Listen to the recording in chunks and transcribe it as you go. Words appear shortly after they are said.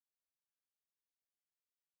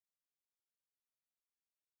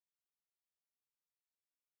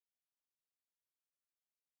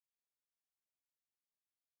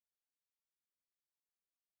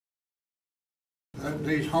that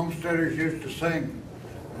these homesteaders used to sing.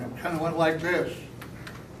 And it kind of went like this.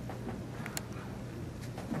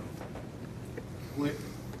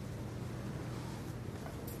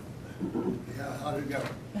 Yeah, how'd it go?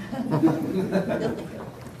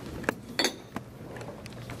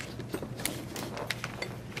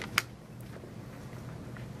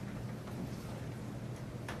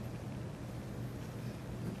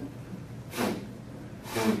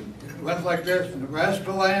 It went like this: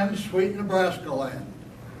 Nebraska land, sweet Nebraska land.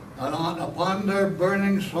 Upon their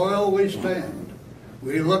burning soil we stand.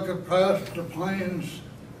 We look across the plains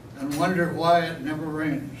and wonder why it never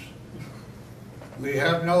rains. We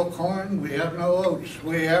have no corn, we have no oats,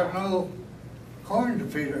 we have no corn to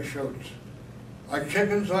feed our shoats. Our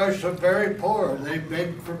chickens are so very poor, they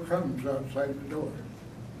beg for crumbs outside the door.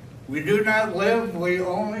 We do not live, we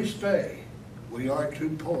only stay. We are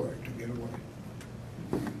too poor to get away.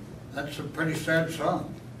 That's a pretty sad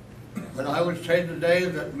song. But I would say today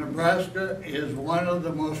that Nebraska is one of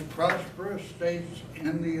the most prosperous states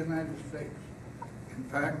in the United States. In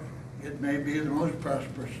fact, it may be the most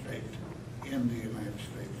prosperous state in the United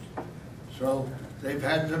States. So they've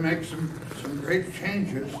had to make some great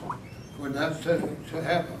changes for that to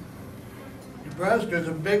happen. Nebraska is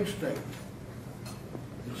a big state.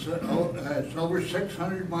 It's over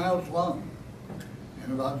 600 miles long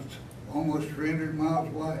and about almost 300 miles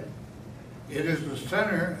wide. It is the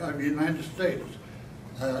center of the United States.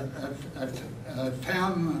 A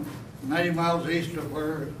town 90 miles east of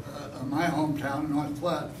where my hometown, North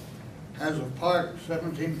Platte, has a park,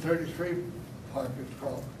 1733 Park it's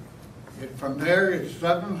called. From there it's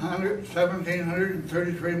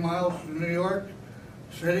 1,733 miles to New York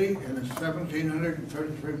City, and it's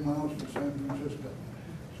 1,733 miles to San Francisco.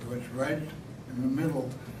 So it's right in the middle.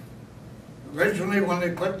 Originally, when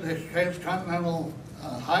they put this transcontinental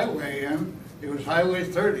highway in, it was Highway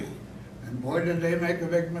 30, and boy did they make a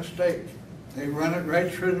big mistake. They run it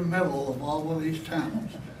right through the middle of all of these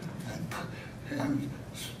towns. And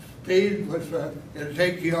speed was, it'd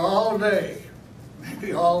take you all day,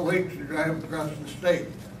 maybe all week to drive across the state,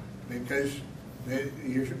 because there's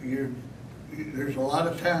a lot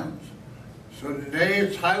of towns. So today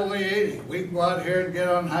it's Highway 80. We can go out here and get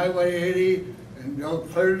on Highway 80 and go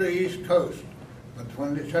clear to the East Coast. But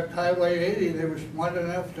when they took Highway 80, they were smart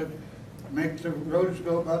enough to make the roads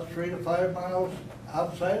go about 3 to 5 miles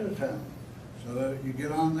outside of town. So that you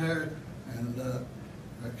get on there and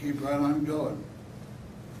keep right on going.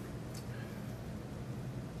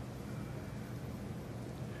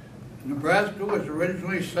 Nebraska was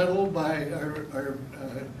originally settled by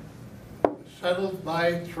settled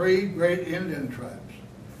by 3 great Indian tribes.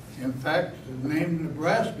 In fact, the name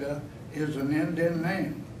Nebraska is an Indian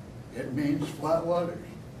name. It means flat waters.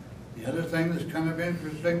 The other thing that's kind of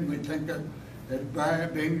interesting, we think of it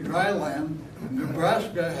being dry land.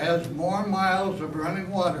 Nebraska has more miles of running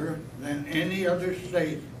water than any other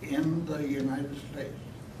state in the United States.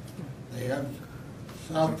 They have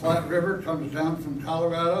South Platte River comes down from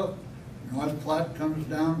Colorado, North Platte comes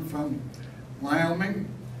down from Wyoming,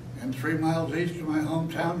 and 3 miles east of my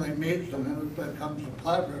hometown they meet, and then it comes the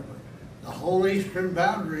Platte River. The whole eastern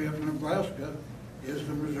boundary of Nebraska is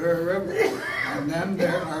the Missouri River. And then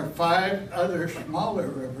there are 5 other smaller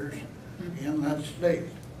rivers in that state.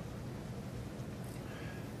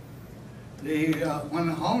 When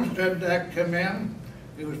the Homestead Act came in,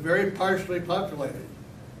 it was very sparsely populated.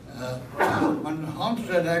 When the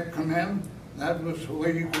Homestead Act came in, that was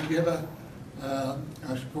where you could get a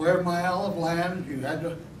square mile of land. You had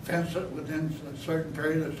to fence it within a certain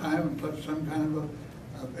period of time and put some kind of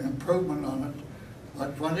improvement on it.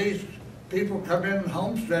 But when these people come in and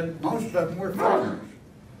homestead, most of them were farmers.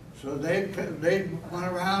 So they went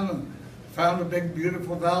around and found a big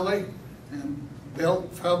beautiful valley and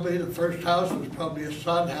built, probably the first house was probably a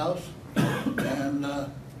sod house.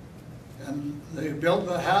 And they built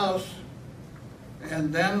the house,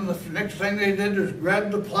 and then the next thing they did was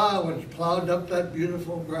grab the plow and plowed up that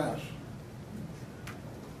beautiful grass.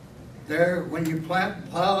 There, when you plow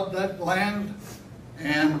up that land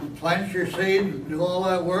and plant your seed and do all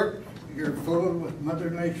that work, you're fooling with Mother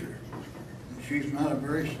Nature. And she's not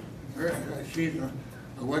she's a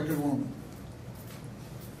wicked woman.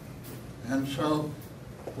 And so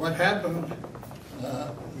what happened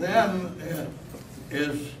then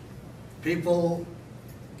is people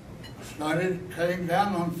started cutting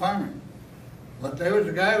down on farming. But there was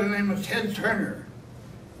a guy by the name of Ted Turner.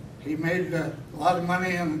 He made a lot of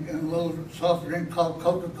money in a little soft drink called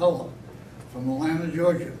Coca-Cola from Atlanta,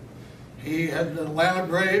 Georgia. He had the Atlanta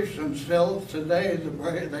Braves, and still today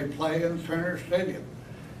they play in Turner Stadium.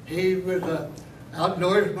 He was an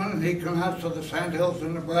outdoorsman, and he came out to the Sandhills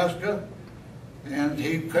in Nebraska, and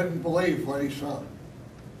he couldn't believe what he saw.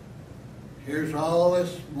 Here's all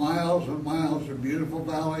this miles and miles of beautiful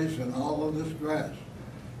valleys and all of this grass,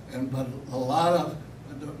 but a lot of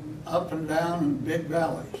up and down and big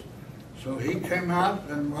valleys. So he came out,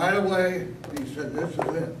 and right away he said, this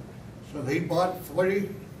is it. So he bought 40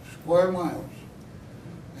 square miles,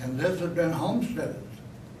 and this had been homesteaded.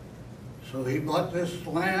 So he bought this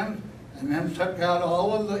land and then took out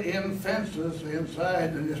all of the fences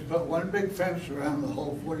inside and just put one big fence around the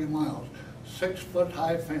whole 40 miles, 6-foot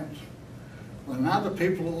high fence. Well, now the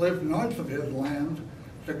people who live north of his land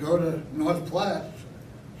to go to North Platte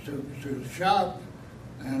to shop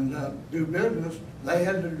and do business, they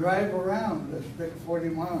had to drive around this big 40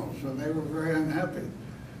 miles, so they were very unhappy.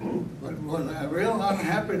 But the real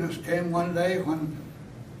unhappiness came one day when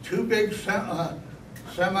two big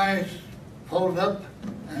semis pulled up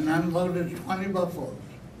and unloaded 20 buffaloes.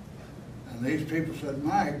 And these people said,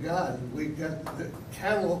 my God, we got the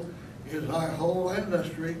cattle is our whole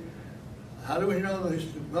industry. How do we know these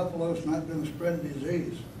buffaloes not going to spread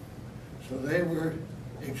disease? So they were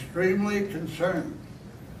extremely concerned.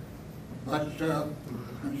 But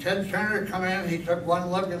when Ted Turner come in, he took one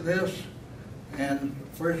look at this, and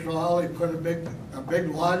first of all, he put a big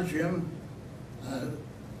lodge in,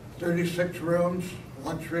 36 rooms,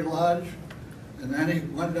 luxury lodge, and then he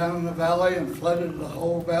went down in the valley and flooded the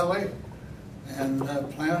whole valley, and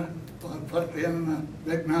put in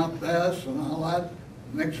big mouth bass and all that.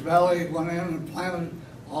 Next valley, he went in and planted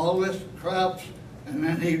all this crops, and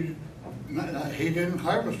then he didn't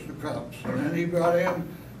harvest the crops, and then he brought in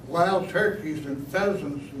wild turkeys and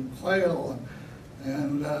pheasants and quail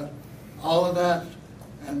and all of that,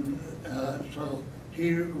 and so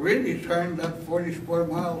he really turned that 40 square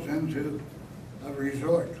miles into a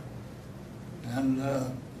resort. And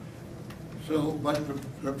but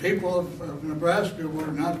the people of Nebraska were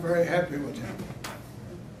not very happy with him.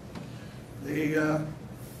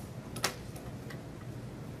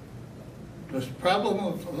 This problem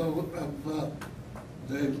of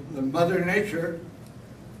the Mother Nature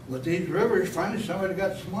with these rivers, finally somebody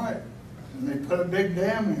got smart, and they put a big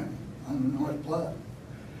dam in on the North Platte.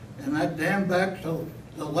 And that dam backed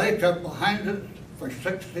the lake up behind it for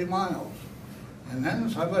 60 miles. And then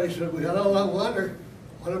somebody said, we got all that water,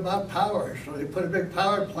 what about power? So they put a big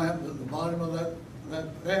power plant at the bottom of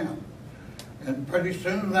that dam. And pretty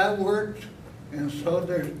soon that worked. And so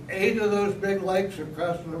there's 8 of those big lakes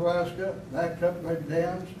across Nebraska, backed up by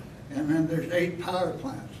dams, and then there's 8 power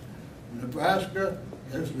plants. Nebraska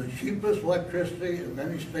is the cheapest electricity of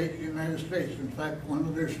any state in the United States. In fact, one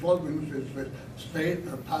of their slogans is the state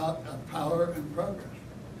of power and progress.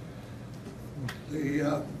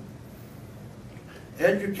 The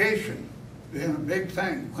education being a big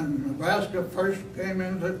thing. When Nebraska first came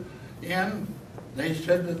in, they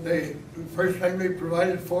said that the first thing they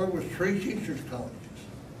provided for was 3 teachers' colleges.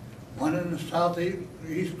 One in the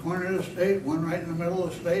southeast corner of the state, one right in the middle of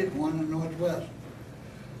the state, and one in the northwest.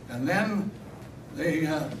 And then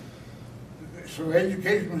so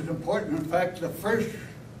education was important. In fact, the first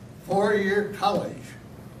 4-year college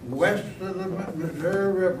west of the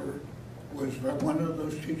Missouri River was one of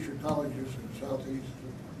those teacher colleges in southeast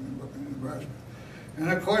Nebraska.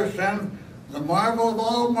 And of course then, the marvel of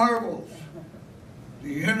all marvels,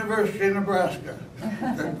 the University of Nebraska,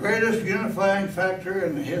 the greatest unifying factor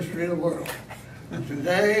in the history of the world. And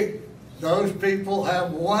today, those people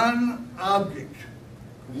have one object,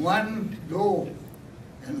 one goal,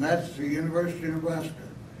 and that's the University of Nebraska.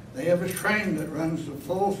 They have a train that runs the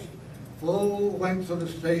full length of the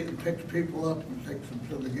state and picks people up and takes them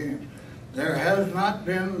to the games. There has not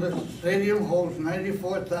been, the stadium holds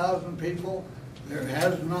 94,000 people. There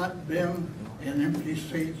has not been an empty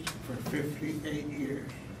seat for 58 years.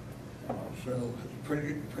 So it's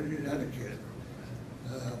pretty dedicated.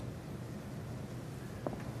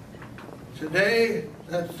 Today,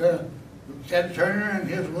 that's Ted Turner and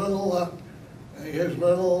his little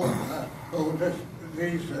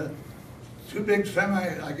these 2 big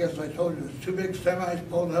semis, I guess I told you, 2 big semis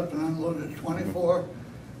pulled up and unloaded 24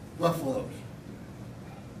 buffaloes.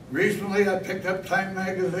 Recently, I picked up Time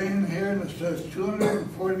magazine here, and it says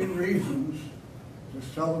 240 reasons to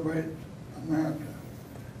celebrate America.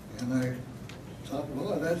 And I thought,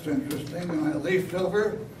 well, that's interesting, and I leafed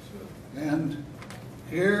over, and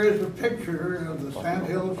here is a picture of the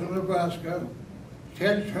Sandhills of Nebraska.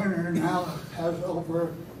 Ted Turner now has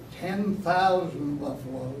over 10,000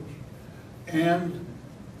 buffaloes, and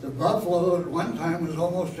the buffalo at one time was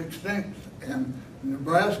almost extinct. And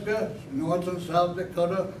Nebraska, North and South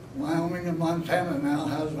Dakota, Wyoming, and Montana now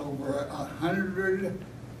has over 100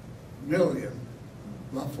 million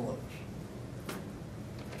buffaloes.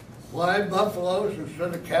 Why buffaloes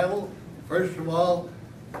instead of cattle? First of all,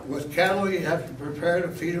 with cattle, you have to prepare to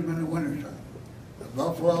feed them in the wintertime. The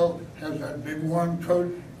buffalo has that big warm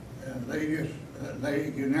coat, and they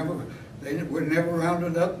were never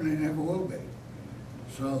rounded up, and they never will be.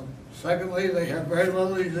 So, secondly, they have very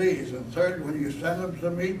little disease. And third, when you send them to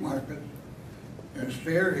the meat market, and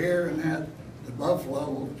steer here and that, the buffalo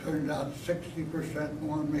will turn out 60%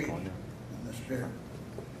 more meat than the steer.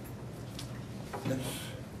 It's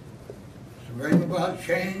to bring about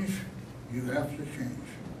change, you have to change.